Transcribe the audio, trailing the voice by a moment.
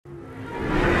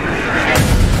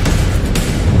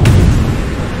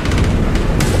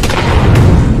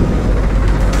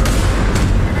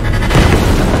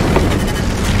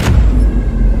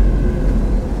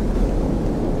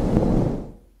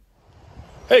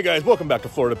Hey guys, welcome back to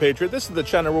Florida Patriot. This is the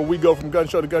channel where we go from gun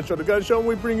show to gun show to gun show, and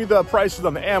we bring you the prices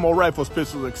on the ammo, rifles,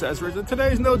 pistols, accessories. And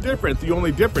today's no different. The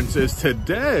only difference is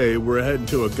today we're heading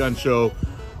to a gun show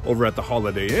over at the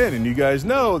Holiday Inn. And you guys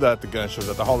know that the gun shows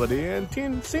at the Holiday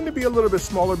Inn seem to be a little bit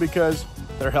smaller because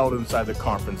they're held inside the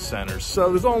conference center. So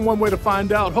there's only one way to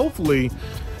find out. Hopefully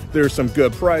there's some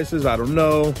good prices. I don't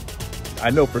know. I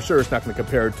know for sure it's not going to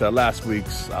compare to last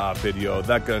week's video.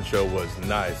 That gun show was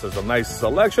nice. There's a nice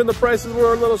selection. The prices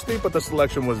were a little steep, but the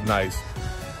selection was nice.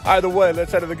 Either way,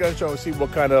 let's head to the gun show and see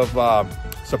what kind of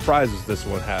surprises this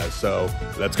one has. So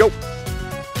let's go.